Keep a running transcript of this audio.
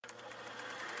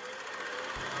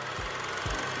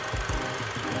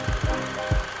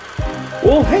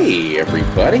Well, hey,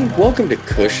 everybody. Welcome to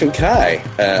Kush and Kai.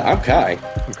 I'm Kai.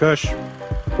 I'm Kush.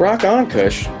 Rock on,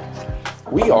 Kush.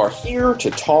 We are here to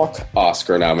talk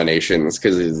Oscar nominations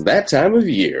because it's that time of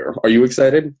year. Are you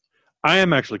excited? I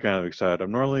am actually kind of excited. I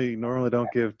normally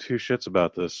don't give two shits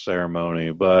about this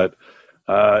ceremony, but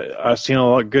I've seen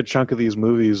a good chunk of these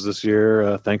movies this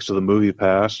year, thanks to the Movie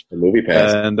Pass. The Movie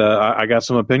Pass. And I got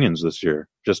some opinions this year,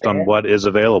 just on what is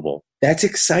available. That's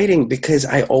exciting because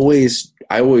I always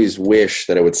wish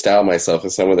that I would style myself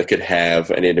as someone that could have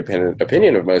an independent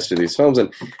opinion of most of these films.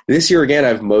 And this year, again,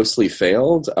 I've mostly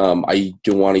failed. I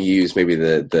do want to use maybe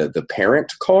the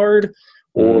parent card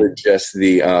or just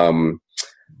the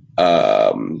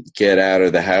get out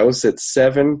of the house at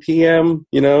 7 p.m.,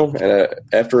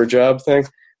 after a job thing.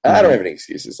 I don't have any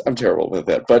excuses. I'm terrible with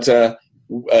that. But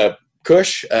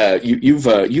Kush,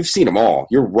 you've seen them all.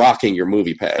 You're rocking your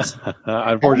Movie Pass.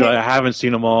 Unfortunately, I haven't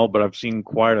seen them all, but I've seen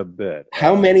quite a bit.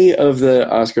 How many of the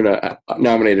Oscar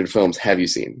nominated films have you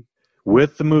seen?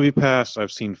 With the Movie Pass,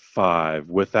 I've seen 5.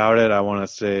 Without it, I want to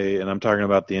say, and I'm talking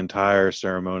about the entire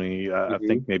ceremony, I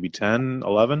think maybe 10,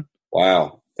 11.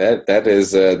 Wow. That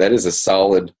is a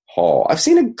solid haul. I've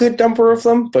seen a good number of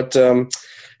them, but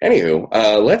anywho,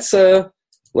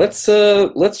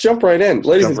 let's jump right in,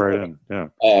 ladies and gentlemen.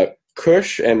 Yeah.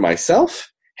 Kush and myself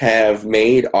have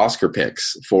made Oscar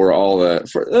picks for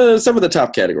some of the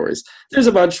top categories. There's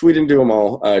a bunch. We didn't do them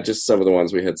all. Just some of the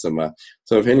ones we had some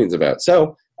opinions about.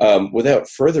 So, without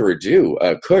further ado,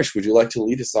 Kush, would you like to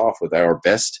lead us off with our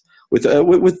best with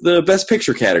the best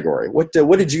picture category? What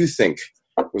did you think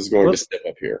was going to step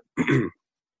up here?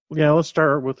 Yeah, let's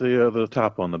start with the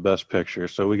top one, the best picture.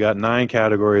 So we got 9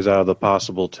 categories out of the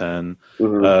possible 10.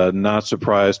 Not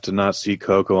surprised to not see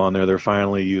Coco on there. They're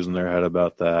finally using their head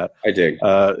about that. I dig.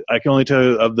 I can only tell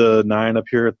you of the 9 up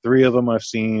here, 3 of them I've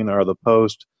seen are The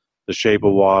Post, The Shape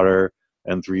of Water,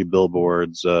 and 3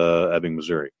 Billboards, Ebbing,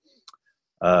 Missouri.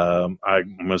 I'm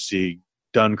going to see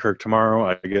Dunkirk tomorrow.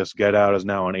 I guess Get Out is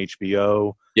now on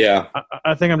HBO. Yeah,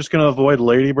 I think I'm just going to avoid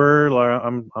Lady Bird.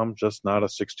 I'm just not a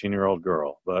 16-year-old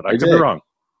girl, but I could be wrong.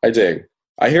 I dig.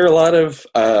 I hear a lot of,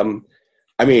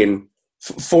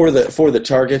 for the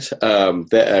target,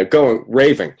 going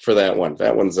raving for that one.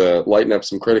 That one's lighting up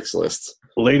some critics lists.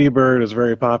 Lady Bird is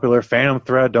very popular. Phantom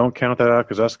Thread, don't count that out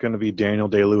because that's going to be Daniel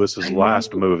Day-Lewis's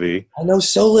last movie. I know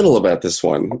so little about this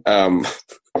one.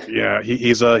 Yeah,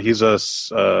 he's a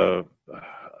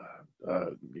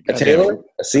tailor?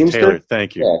 A seamster? Tailor,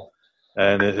 thank you. Yeah.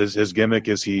 And his gimmick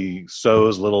is he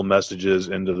sews little messages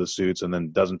into the suits and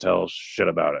then doesn't tell shit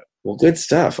about it. Well, good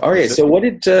stuff. All right, so what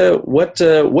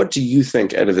do you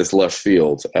think out of this left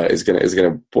field is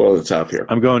gonna boil the top here?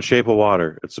 I'm going Shape of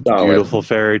Water. It's a beautiful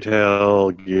fairy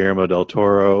tale. Guillermo del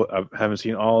Toro. I haven't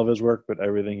seen all of his work, but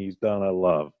everything he's done, I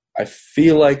love. I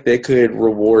feel like they could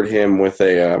reward him with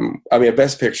a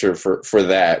best picture for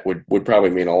that would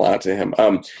probably mean a lot to him.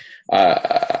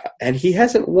 And he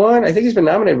hasn't won. I think he's been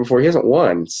nominated before. He hasn't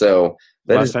won. So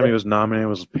last time he was nominated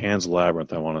was Pan's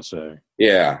Labyrinth, I want to say.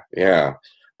 Yeah.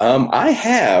 I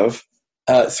have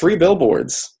 3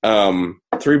 billboards.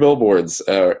 3 billboards,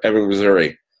 Ebbing,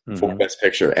 Missouri, for Best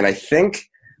Picture. And I think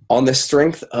on the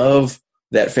strength of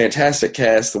that fantastic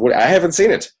cast, I haven't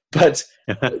seen it, but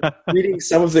reading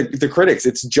some of the critics,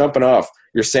 it's jumping off.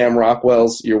 Your Sam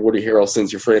Rockwells, your Woody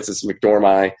Harrelsons, your Frances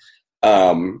McDormand,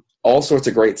 all sorts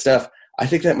of great stuff. I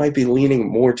think that might be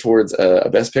leaning more towards a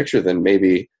Best Picture than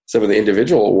maybe some of the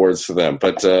individual awards for them.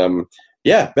 But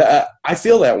I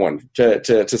feel that one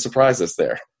to surprise us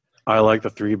there. I like the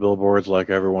 3 Billboards like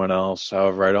everyone else.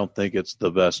 However, I don't think it's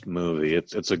the best movie.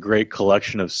 It's a great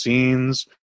collection of scenes.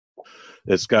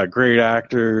 It's got great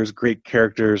actors, great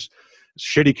characters,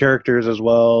 shitty characters as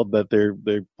well, but they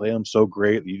play them so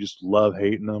great that you just love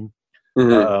hating them.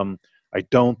 I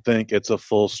don't think it's a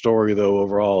full story, though,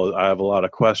 overall. I have a lot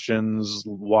of questions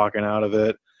walking out of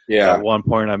it. Yeah. At one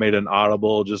point, I made an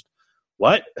audible just,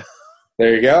 what?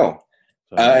 There you go.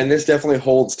 And this definitely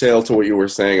holds tail to what you were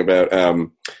saying about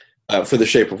for The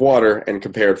Shape of Water and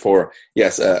compared for,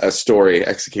 yes, a story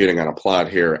executing on a plot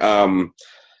here.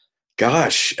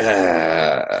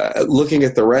 Looking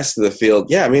at the rest of the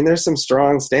field, yeah, I mean, there's some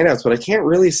strong standouts, but I can't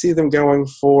really see them going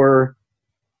for,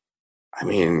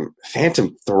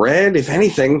 Phantom Thread. If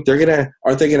anything,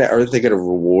 aren't they gonna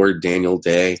reward Daniel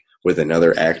Day with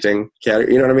another acting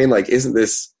category? You know what I mean? Like, isn't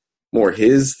this more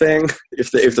his thing? If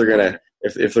they're gonna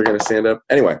stand up.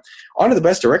 Anyway, on to the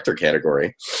Best Director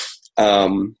category.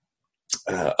 Up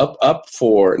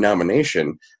for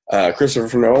nomination,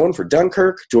 Christopher Nolan for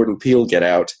Dunkirk, Jordan Peele, Get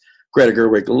Out, Greta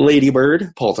Gerwig, Lady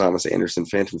Bird, Paul Thomas Anderson,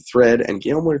 Phantom Thread, and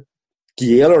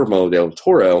Guillermo del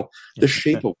Toro, The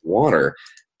Shape of Water.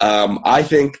 I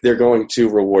think they're going to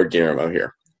reward Guillermo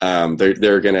here.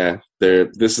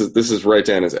 This is right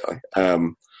down his alley.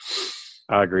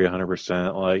 I agree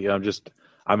 100%. Like,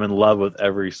 I'm in love with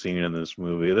every scene in this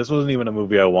movie. This wasn't even a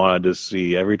movie I wanted to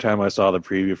see. Every time I saw the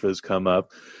preview for this come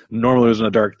up, normally it was in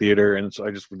a dark theater, and so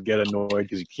I just would get annoyed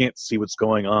because you can't see what's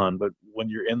going on. But when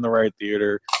you're in the right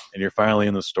theater and you're finally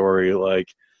in the story, like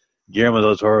Guillermo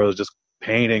del Toro is just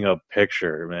painting a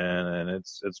picture, man, and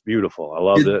it's beautiful. I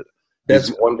loved it.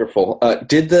 That's wonderful.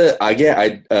 Another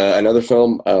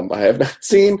film I have not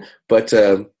seen, but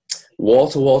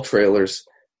wall-to-wall trailers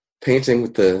painting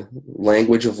with the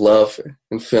language of love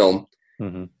in film.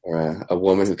 Mm-hmm. A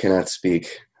woman who cannot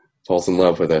speak falls in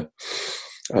love with a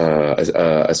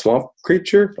swamp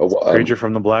creature. Creature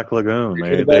from the Black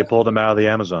Lagoon. They pulled him out of the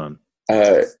Amazon.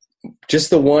 Just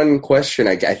the one question.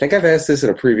 I think I've asked this in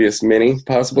a previous mini,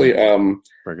 possibly.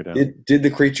 Break it down. Did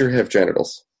the creature have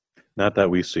genitals? Not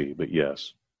that we see, but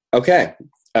yes. Okay.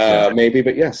 Maybe,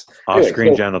 but yes.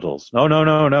 Off-screen genitals. No.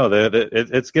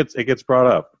 It gets brought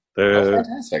up.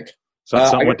 Fantastic.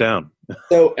 Something went down.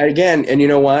 So again, and you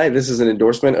know why? This is an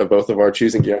endorsement of both of our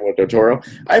choosing Guillermo del Toro.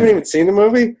 I haven't even seen the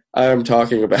movie. I'm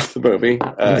talking about the movie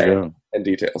and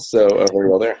details. So very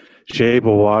well there. Shape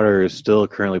of Water is still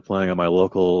currently playing at my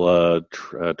local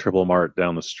Triple Mart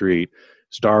down the street.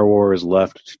 Star Wars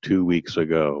left 2 weeks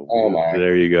ago. Oh my!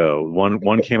 There you go.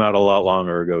 One came out a lot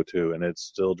longer ago too, and it's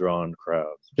still drawing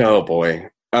crowds. Oh boy!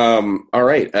 All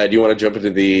right. Do you want to jump into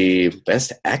the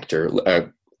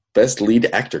best lead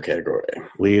actor category?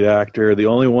 Lead actor. The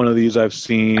only one of these I've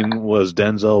seen was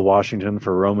Denzel Washington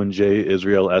for Roman J.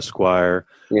 Israel Esquire.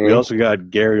 Mm-hmm. We also got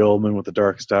Gary Oldman with The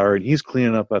Darkest Hour, and he's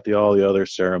cleaning up at all the other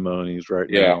ceremonies right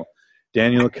now.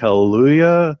 Daniel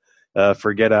Kaluuya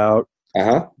for Get Out.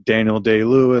 Daniel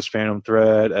Day-Lewis, Phantom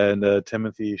Thread, and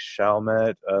Timothy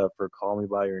Chalamet for Call Me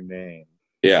by Your Name.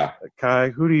 Yeah.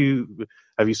 Kai,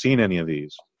 have you seen any of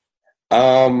these?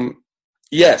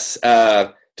 Yes.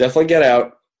 Definitely Get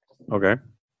Out. Okay.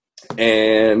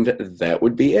 And that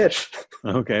would be it.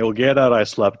 Okay. Well, Get Out I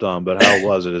slept on, but how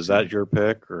was it? Is that your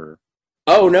pick or?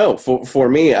 Oh no. For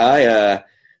me,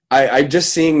 I'm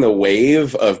just seeing the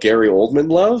wave of Gary Oldman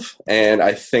love, and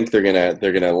I think they're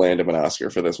gonna land him an Oscar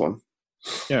for this one.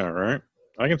 Yeah, right.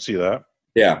 I can see that.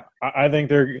 Yeah, I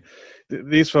think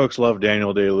these folks love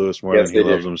Daniel Day-Lewis more than he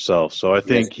loves himself. So I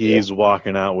think he's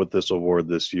walking out with this award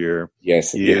this year.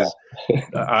 Yes, he is.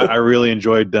 I really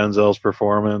enjoyed Denzel's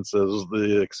performance as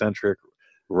the eccentric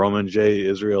Roman J.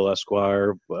 Israel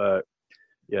Esquire. But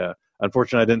yeah,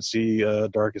 unfortunately, I didn't see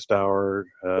Darkest Hour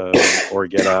or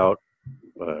Get Out.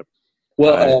 But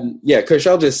Kush,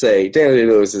 I'll just say Daniel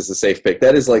Day-Lewis is a safe pick.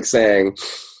 That is like saying.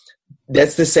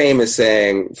 That's the same as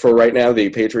saying, for right now, the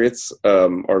Patriots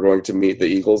are going to meet the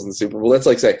Eagles in the Super Bowl. That's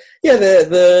like saying,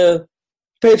 the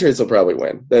Patriots will probably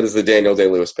win. That is the Daniel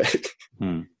Day-Lewis pick.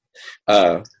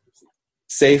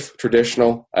 Safe,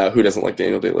 traditional. Who doesn't like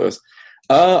Daniel Day-Lewis?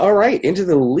 All right, into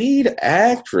the lead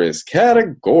actress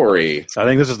category. I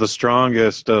think this is the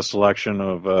strongest selection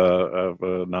of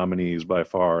nominees by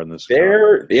far in this.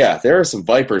 There are some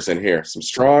vipers in here. Some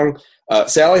strong.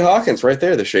 Sally Hawkins, right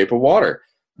there. The Shape of Water.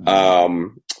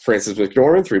 Frances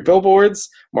McDormand, 3 Billboards,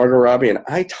 Margot Robbie, and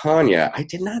I, Tonya. I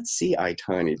did not see I,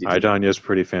 Tonya. I, Tonya is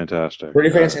pretty fantastic.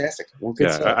 Pretty fantastic. Well,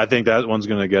 good stuff. I think that one's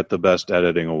going to get the best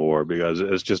editing award because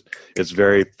it's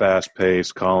very fast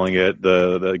paced. Calling it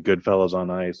the Goodfellas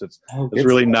on Ice. It's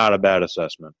really not a bad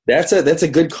assessment. That's a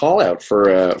good call out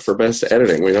for best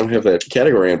editing. We don't have that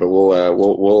category in, but we'll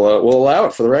allow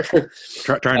it for the record.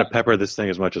 Trying to pepper this thing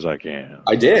as much as I can.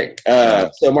 I dig.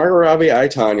 So Margot Robbie, I,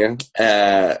 Tonya.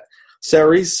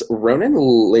 Saoirse Ronan,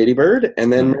 Lady Bird,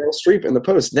 and then Meryl Streep in The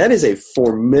Post. That is a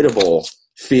formidable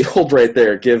field right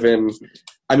there, given,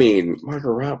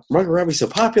 Margot Robbie's so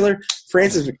popular,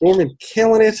 Frances McDormand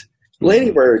killing it,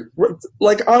 Lady Bird,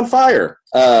 like on fire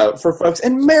for folks,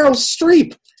 and Meryl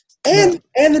Streep, and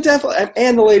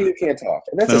the lady who can't talk.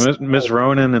 And Miss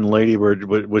Ronan and Lady Bird,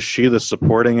 was she the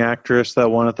supporting actress that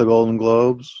won at the Golden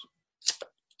Globes?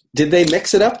 Did they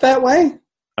mix it up that way?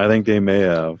 I think they may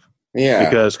have. Yeah,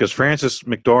 because Frances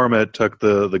McDormand took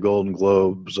the Golden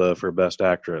Globes for Best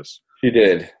Actress. She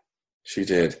did.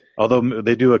 Although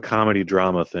they do a comedy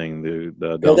drama thing.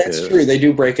 That's true. They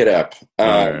do break it up.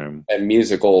 And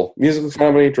musical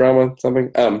comedy drama something.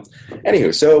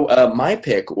 Anywho, so my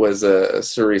pick was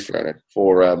Saoirse Ronan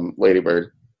for Lady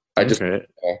Bird.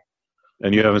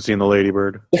 And you haven't seen the Lady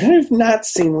Bird? I've not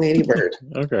seen Lady Bird.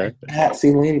 Okay, not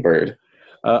seen Lady Bird.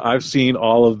 I've seen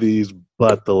all of these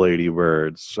but the Lady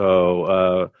Bird.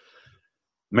 So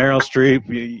Meryl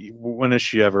Streep, when is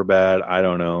she ever bad? I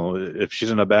don't know. If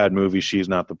she's in a bad movie, she's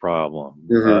not the problem.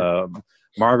 Mm-hmm.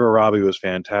 Margot Robbie was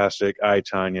fantastic.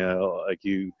 Tanya, like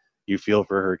you feel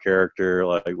for her character,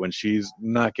 like when she's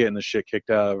not getting the shit kicked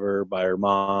out of her by her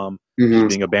mom, she's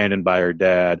being abandoned by her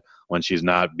dad, when she's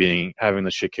not having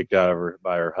the shit kicked out of her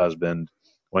by her husband,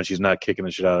 when she's not kicking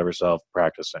the shit out of herself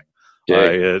practicing.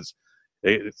 It's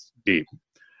deep.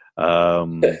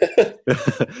 Frances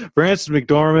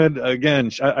McDormand,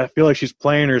 again, I feel like she's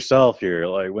playing herself here.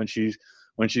 Like when she's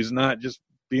not just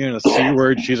being a C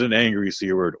word, she's an angry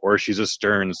C word, or she's a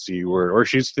stern C word, or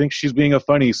she thinks she's being a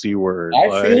funny C word.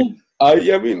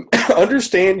 I mean,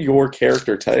 understand your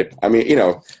character type. I mean,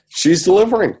 she's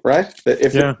delivering, right?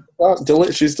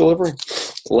 She's delivering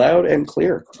loud and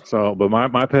clear. So, but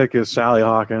my pick is Sally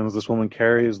Hawkins. This woman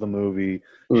carries the movie.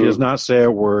 She does not say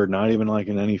a word, not even like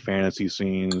in any fantasy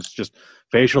scenes, just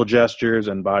facial gestures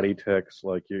and body tics.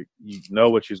 Like you know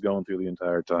what she's going through the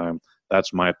entire time.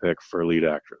 That's my pick for lead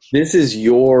actress. This is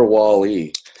your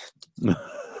Wall-E.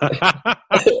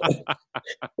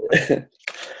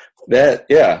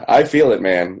 I feel it,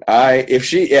 man. If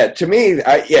she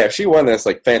won this,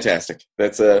 like, fantastic.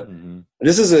 That's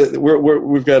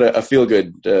we've got a feel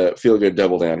good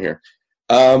double down here.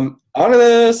 On to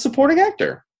the supporting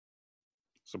actor.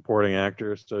 Supporting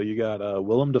actor. So you got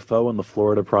Willem Dafoe in the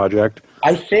Florida Project.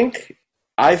 I think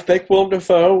I've picked Willem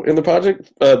Dafoe in the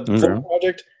Project. Florida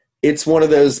Project. It's one of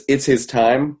those. It's his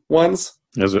time ones.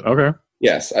 Is it okay?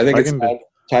 Yes, I think it's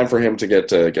time for him to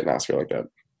get an Oscar like that.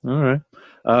 All right.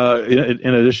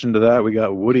 In addition to that, we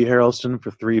got Woody Harrelson for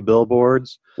 3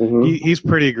 Billboards. He's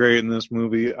pretty great in this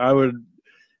movie. I would,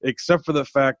 except for the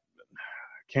fact,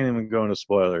 I can't even go into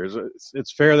spoilers.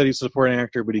 It's fair that he's a supporting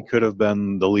actor, but he could have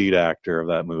been the lead actor of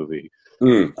that movie.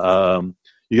 You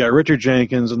got Richard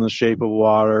Jenkins in The Shape of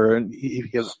Water, and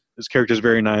his character is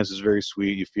very nice. It's very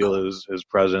sweet. You feel his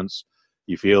presence.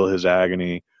 You feel his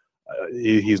agony.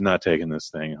 He's not taking this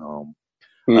thing home.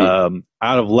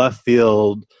 Out of left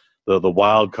field, the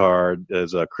wild card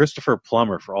is Christopher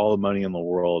Plummer for All the Money in the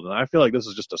World, and I feel like this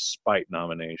is just a spite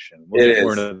nomination. We'll get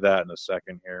more into that in a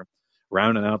second here.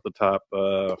 Rounding out the top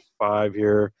 5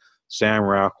 here, Sam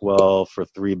Rockwell for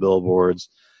 3 Billboards,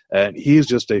 and he's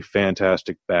just a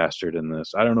fantastic bastard in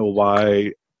this. I don't know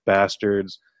why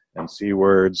bastards and C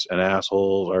words and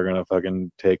assholes are gonna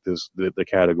fucking take the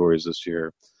categories this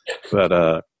year,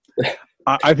 but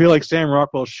I feel like Sam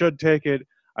Rockwell should take it.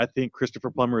 I think Christopher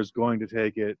Plummer is going to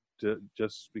take it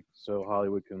so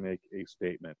Hollywood can make a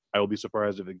statement. I will be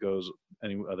surprised if it goes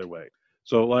any other way.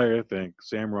 So, I think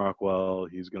Sam Rockwell,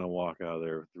 he's going to walk out of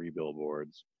there with 3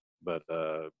 Billboards. But,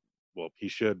 he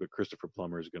should, but Christopher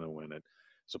Plummer is going to win it.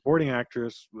 Supporting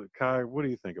actress, Kai, what do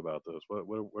you think about those? What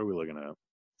are we looking at?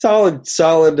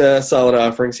 Solid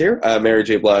offerings here. Mary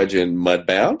J. Blige in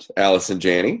Mudbound, Allison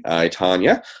Janney,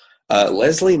 Tanya,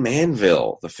 Leslie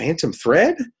Manville, The Phantom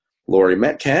Thread, Laurie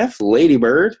Metcalf, Lady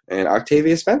Bird, and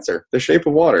Octavia Spencer, The Shape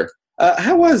of Water.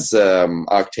 How was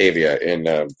Octavia in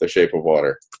The Shape of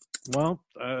Water? Well,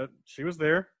 she was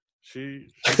there.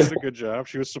 She did a good job.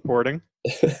 She was supporting.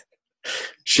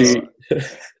 She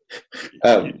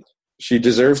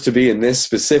deserves to be in this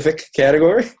specific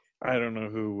category? I don't know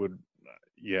who would.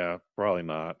 Yeah, probably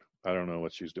not. I don't know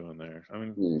what she's doing there. I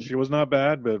mean, she was not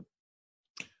bad, but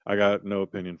I got no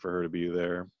opinion for her to be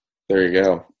there. There you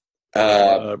go.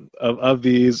 Of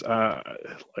these, I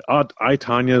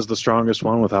Tanya is the strongest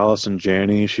one with Allison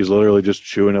Janney. She's literally just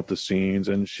chewing up the scenes,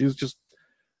 and she's just,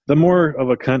 the more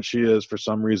of a cunt she is, for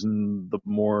some reason, the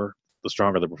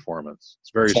stronger the performance.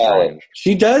 It's very strange.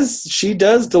 She does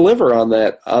deliver on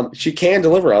that. She can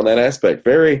deliver on that aspect.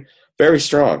 Very, very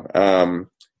strong.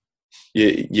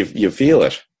 You feel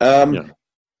it.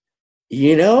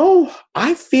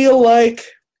 I feel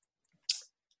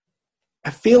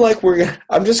like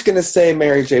I'm just gonna say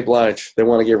Mary J. Blige. They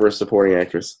want to give her a supporting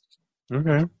actress.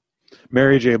 Okay.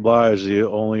 Mary J. Blige is the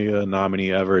only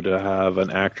nominee ever to have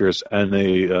an actress and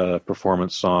a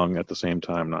performance song at the same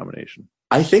time nomination.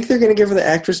 I think they're going to give her the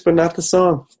actress, but not the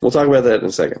song. We'll talk about that in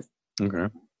a second.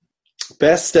 Okay.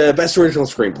 Best original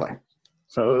screenplay.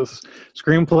 So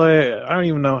screenplay, I don't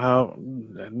even know how.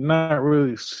 Not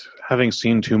really having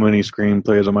seen too many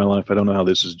screenplays in my life, I don't know how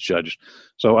this is judged.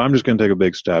 So I'm just going to take a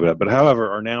big stab at it. But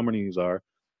however, our nominees are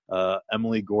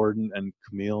Emily Gordon and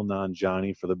Kumail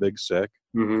Nanjiani for The Big Sick.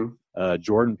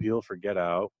 Jordan Peele for Get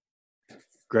Out.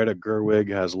 Greta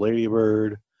Gerwig has Lady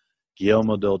Bird.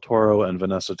 Guillermo del Toro and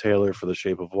Vanessa Taylor for The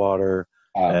Shape of Water.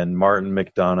 And Martin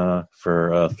McDonagh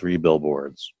for 3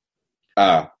 Billboards.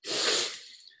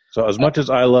 So as much as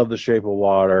I love The Shape of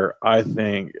Water, I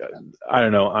think, I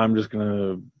don't know, I'm just going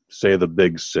to say The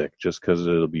Big Sick just because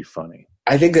it'll be funny.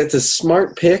 I think that's a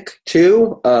smart pick,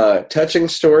 too. Touching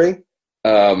story.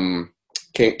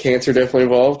 cancer definitely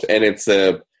involved, and it's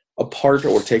a part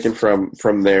or taken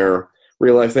from their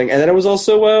real life thing. And then it was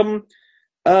also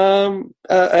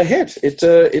a hit.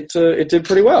 It did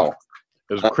pretty well.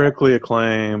 It was critically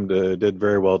acclaimed. It did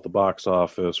very well at the box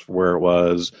office for where it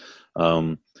was.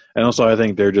 And also, I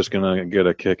think they're just going to get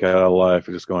a kick out of life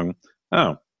of just going,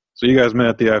 oh, so you guys met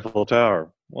at the Eiffel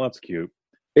Tower. Well, that's cute.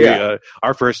 Yeah.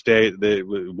 Our first date, they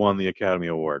won the Academy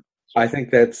Award. I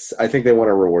think they want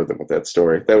to reward them with that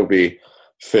story. That would be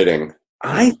fitting.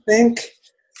 I think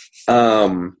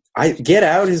Get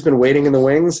Out has been waiting in the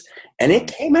wings, and it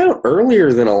came out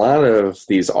earlier than a lot of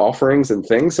these offerings and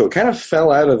things, so it kind of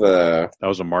fell out of the... That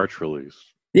was a March release.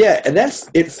 Yeah, and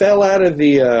it fell out of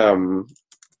the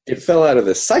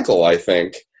cycle, I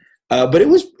think. But it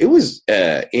was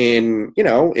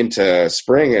into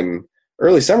spring and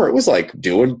early summer. It was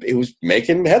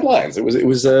making headlines.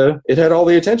 It had all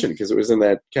the attention because it was in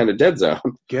that kind of dead zone.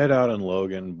 Get Out and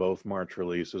Logan, both March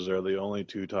releases, are the only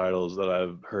two titles that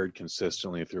I've heard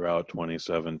consistently throughout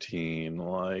 2017.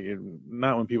 Like,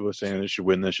 not when people are saying it should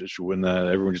win this, it should win that.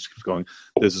 Everyone just keeps going,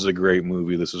 this is a great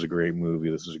movie, this is a great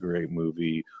movie, this is a great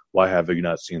movie. Why have you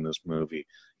not seen this movie?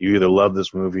 You either love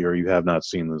this movie or you have not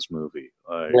seen this movie.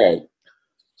 Right.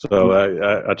 So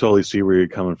I totally see where you're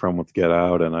coming from with Get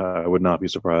Out, and I would not be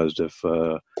surprised if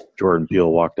Jordan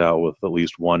Peele walked out with at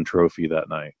least one trophy that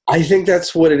night. I think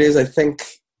that's what it is. I think,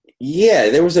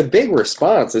 there was a big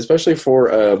response, especially for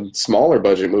a smaller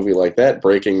budget movie like that,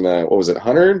 breaking the,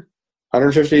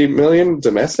 150 million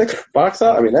domestic box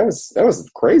office? I mean, that was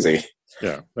crazy.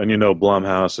 Yeah, and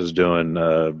Blumhouse is doing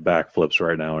backflips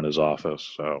right now in his office,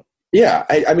 so... Yeah,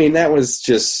 I mean, that was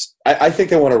just... I think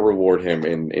they want to reward him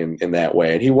in that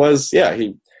way. And he was...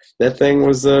 that thing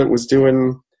was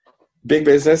doing big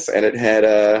business, and it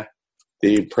had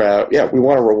the proud... Yeah, we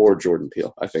want to reward Jordan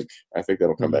Peele. I think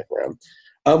that'll come back around.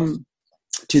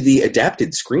 To the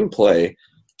adapted screenplay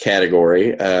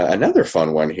category, another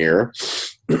fun one here.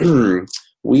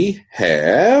 We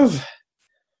have...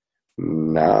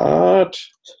 Not...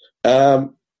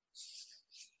 come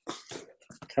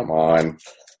on.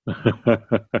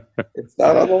 It's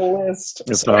not on the list.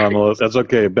 It's not on the list. That's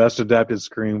okay. Best adapted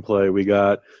screenplay. We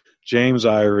got James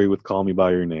Ivory with Call Me by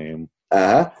Your Name.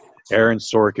 Aaron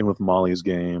Sorkin with Molly's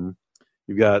Game.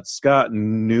 You got Scott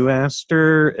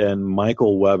Newaster and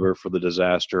Michael Weber for The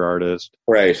Disaster Artist.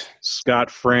 Right. Scott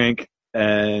Frank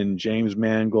and James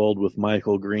Mangold with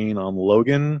Michael Green on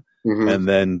Logan. Mm-hmm. And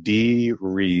then Dee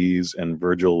Rees and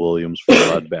Virgil Williams for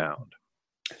Bloodbound.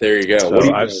 There you go.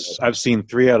 So I've seen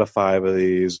 3 out of 5 of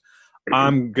these.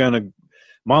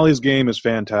 Molly's Game is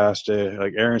fantastic.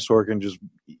 Like, Aaron Sorkin just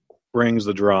brings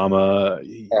the drama.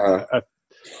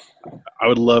 I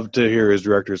would love to hear his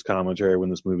director's commentary when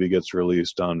this movie gets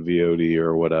released on VOD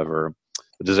or whatever.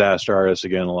 The Disaster Artist,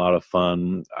 again, a lot of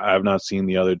fun. I have not seen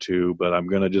the other two, but I'm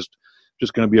gonna just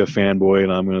going to be a fanboy,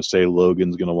 and I'm going to say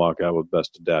Logan's going to walk out with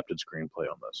Best Adapted Screenplay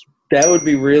on this. That would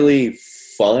be really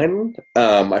fun.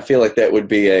 I feel like that would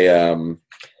be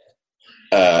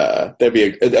that'd be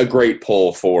a great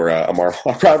pull for a Marvel.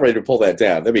 I'm probably ready to pull that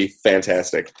down. That'd be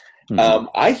fantastic. Mm-hmm.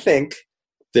 I think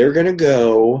they're going to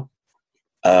go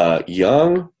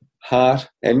young, hot,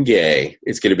 and gay.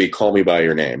 It's going to be Call Me by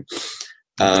Your Name.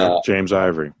 James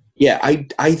Ivory. Yeah,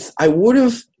 I would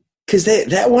have. Because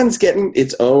that one's getting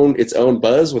its own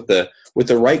buzz with the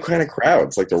right kind of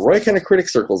crowds, like the right kind of critic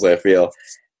circles, I feel.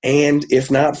 And if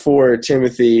not for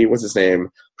Timothy, what's his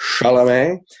name,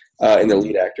 Chalamet, in the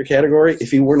lead actor category,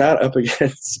 if he were not up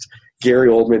against Gary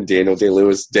Oldman, Daniel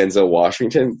Day-Lewis, Denzel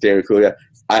Washington, Daniel Kaluuya,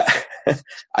 I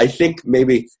think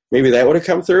maybe that would have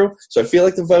come through. So I feel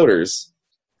like the voters,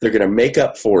 they're going to make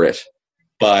up for it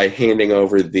by handing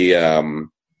over the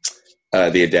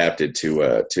adapted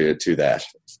to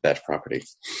that property.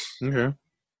 Okay.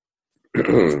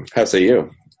 How say you?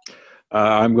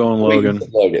 I'm going Logan.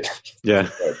 Logan. Yeah.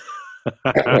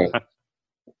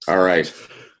 All right.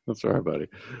 That's all right, buddy.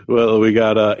 Well, we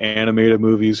got animated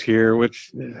movies here,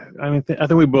 which I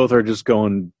think we both are just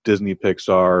going Disney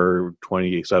Pixar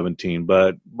 2017.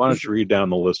 But why don't you read down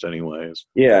the list, anyways?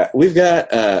 Yeah, we've got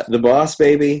The Boss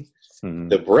Baby. Mm-hmm.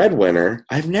 The Breadwinner.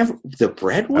 The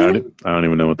Breadwinner? I don't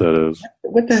even know what that is.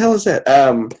 What the hell is that?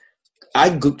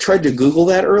 I tried to Google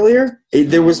that earlier.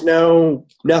 There was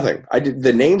nothing. I did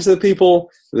the names of the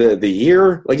people, the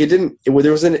year. Like, it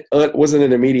wasn't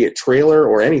an immediate trailer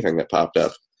or anything that popped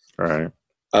up. All right.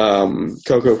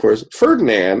 Coco, of course.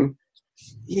 Ferdinand.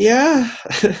 Yeah.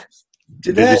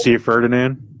 Did you see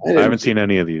Ferdinand? I haven't seen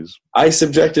any of these. I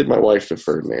subjected my wife to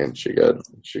Ferdinand. She got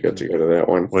to go to that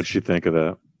one. What'd she think of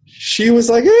that? She was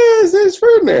like, "Yeah, it's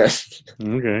Ferdinand."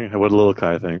 Okay. What did little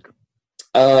Kai think?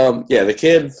 Yeah, the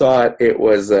kid thought it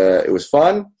was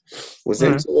fun, was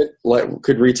into it,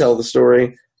 could retell the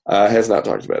story. Has not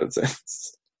talked about it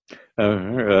since.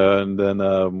 And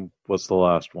then what's the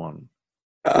last one?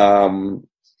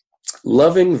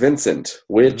 Loving Vincent,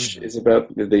 which is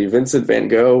about the Vincent van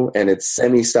Gogh, and it's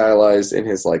semi-stylized in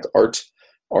his like art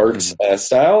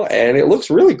style, and it looks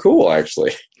really cool,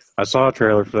 actually. I saw a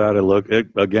trailer for that. It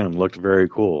looked very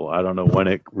cool. I don't know when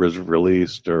it was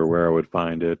released or where I would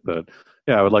find it, but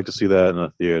yeah, I would like to see that in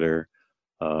a theater.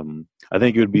 I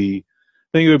think it would be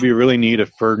really neat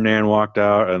if Ferdinand walked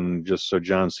out and just so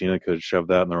John Cena could shove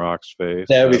that in The Rock's face.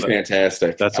 That would be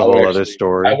fantastic. That's a whole other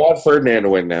story. I want Ferdinand to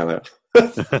win now, though.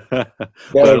 But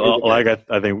like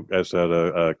I think I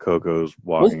said, Coco's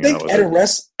walking out with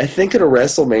I think at a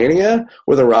WrestleMania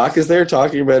where The Rock is there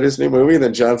talking about his new movie,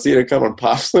 then John Cena come and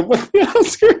pops him with the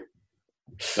Oscar.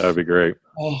 That would be great.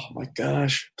 Oh my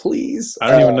gosh! Please,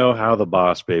 I don't even know how the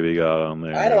Boss Baby got on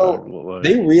there. I don't.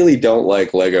 They really don't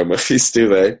like Lego movies, do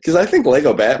they? Because I think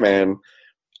Lego Batman.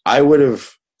 I would have.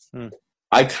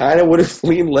 I kind of would have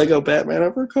leaned Lego Batman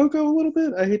over Coco a little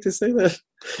bit. I hate to say that.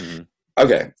 Mm-hmm.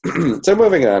 Okay, so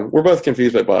moving on. We're both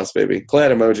confused by Boss Baby.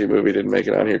 Glad Emoji Movie didn't make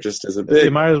it on here just as a big.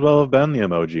 It might as well have been the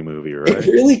Emoji Movie, right? It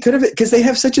really could have, because they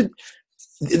have such a.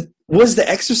 Was the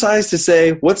exercise to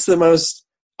say what's the most?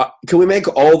 Can we make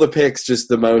all the picks just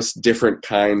the most different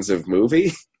kinds of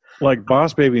movie? Like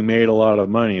Boss Baby made a lot of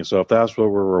money, so if that's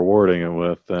what we're rewarding it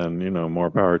with, then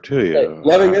more power to you. Hey,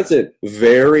 Loving Vincent,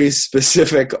 very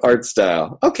specific art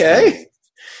style. Okay.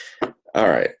 All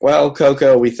right. Well,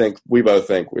 Coco, we both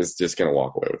think was just going to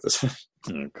walk away with this one.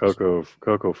 Coco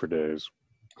for days.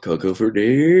 Coco for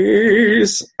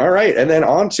days. All right, and then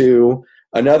on to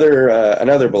another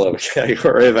beloved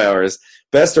category of ours: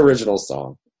 best original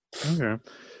song. Okay.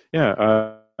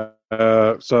 Yeah.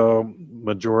 So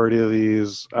majority of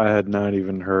these I had not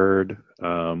even heard.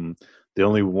 The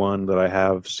only one that I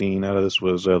have seen out of this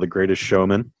was The Greatest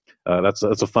Showman. That's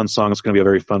a fun song. It's going to be a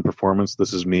very fun performance.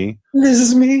 This Is Me. This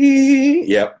Is Me.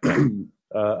 Yep.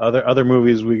 Other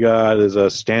movies we got is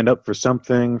Stand Up for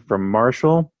Something from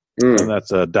Marshall, and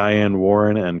that's Diane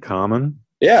Warren and Common.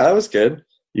 Yeah, that was good.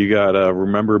 You got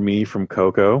Remember Me from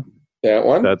Coco. That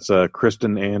one. That's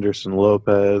Kristen Anderson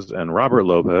Lopez and Robert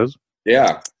Lopez.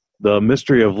 Yeah. The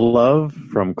Mystery of Love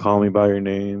from Call Me By Your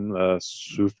Name,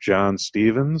 Sufjan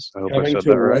Stevens. I hope I said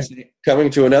that right. Coming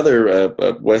to another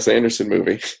Wes Anderson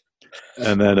movie.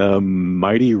 And then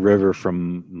Mighty River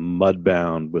from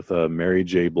Mudbound with Mary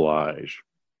J. Blige.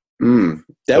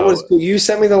 That was cool. You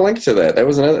sent me the link to that. That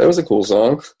was a cool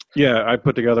song. Yeah, I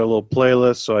put together a little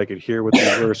playlist so I could hear what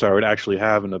these were, so I would actually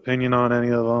have an opinion on any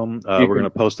of them. We're going to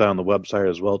post that on the website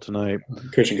as well tonight.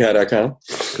 CushionKai.com.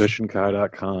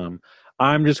 CushionKai.com.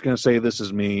 I'm just going to say This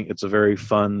Is Me. It's a very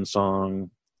fun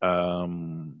song.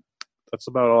 That's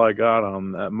about all I got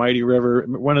on that. Mighty River.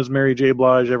 When is Mary J.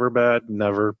 Blige ever bad?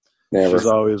 Never. She's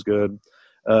always good.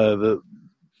 The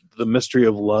Mystery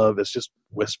of Love is just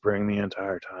whispering the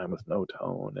entire time with no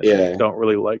tone. I don't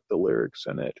really like the lyrics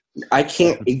in it. I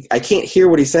can't hear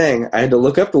what he's saying. I had to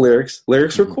look up the lyrics.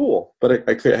 Lyrics were cool, but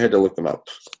I had to look them up.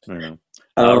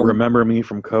 Remember Me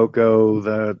from Coco.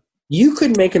 That you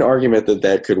could make an argument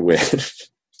that could win.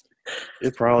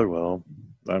 It probably will.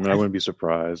 I mean, I wouldn't be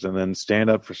surprised. And then Stand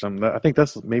Up for Something. I think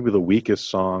that's maybe the weakest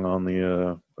song on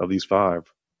the of these five.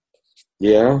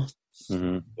 Yeah.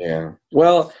 Mm-hmm. Yeah.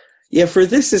 Well, yeah. For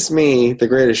This Is Me, The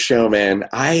Greatest Showman,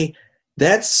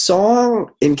 that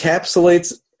song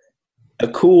encapsulates a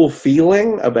cool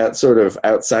feeling about sort of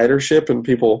outsidership and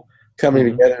people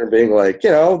coming together and being like,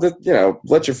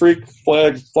 let your freak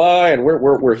flag fly, and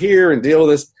we're here and deal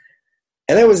with this.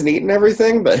 And that was neat and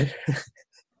everything, but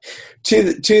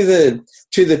to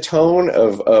the tone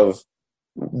of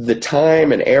the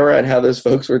time and era and how those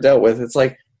folks were dealt with, it's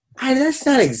like, that's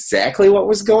not exactly what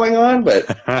was going on, but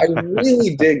I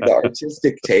really dig the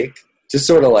artistic take to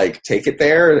sort of like take it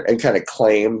there and kind of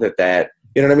claim that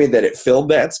you know what I mean, that it filled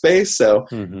that space. So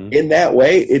in that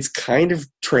way, it's kind of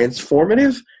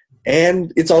transformative,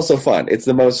 and it's also fun. It's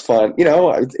the most fun,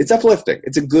 it's uplifting.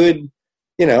 It's a good,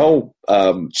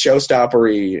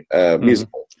 showstoppery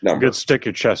musical number. Good stick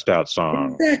your chest out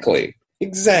song.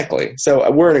 Exactly.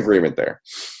 So we're in agreement there.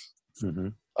 Mm-hmm.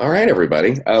 All right,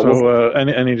 everybody.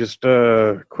 Any just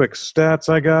quick stats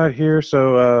I got here?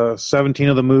 So 17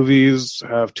 of the movies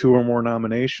have 2 or more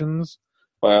nominations.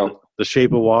 Wow. The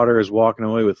Shape of Water is walking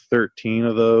away with 13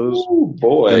 of those. Oh,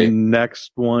 boy. The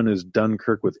next one is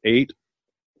Dunkirk with 8.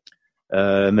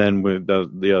 And then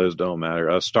the others don't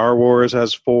matter. Star Wars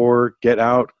has 4. Get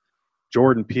Out.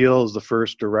 Jordan Peele is the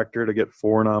first director to get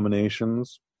 4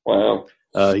 nominations. Wow.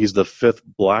 He's the 5th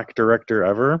black director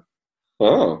ever.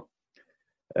 Oh.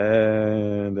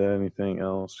 And anything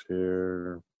else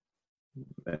here?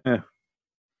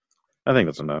 I think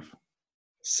that's enough.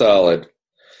 Solid.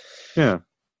 Yeah.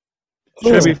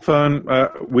 Should be fun.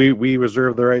 We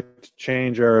reserve the right to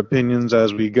change our opinions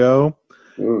as we go,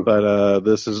 but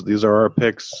these are our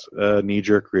picks.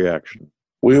 Knee-jerk reaction.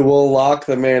 We will lock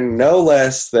them in no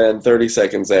less than 30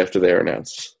 seconds after they're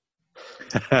announced.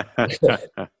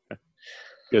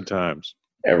 Good times.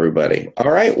 Everybody. All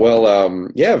right. Well,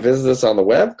 visit us on the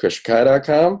web,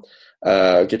 ChristianKai.com.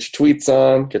 Get your tweets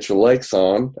on, get your likes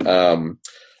on.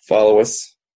 Follow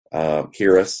us,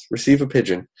 hear us, receive a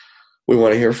pigeon. We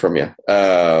want to hear from you.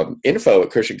 Info at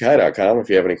ChristianKai.com if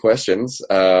you have any questions.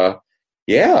 Any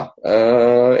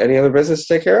other business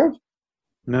to take care of?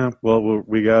 No. Well,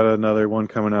 we got another one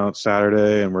coming out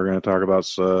Saturday, and we're going to talk about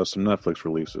some Netflix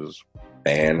releases.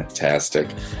 Fantastic.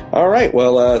 All right.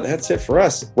 Well, that's it for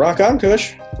us. Rock on,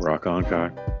 Kush. Rock on, Kai.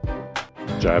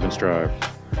 Jive and strive.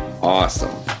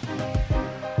 Awesome.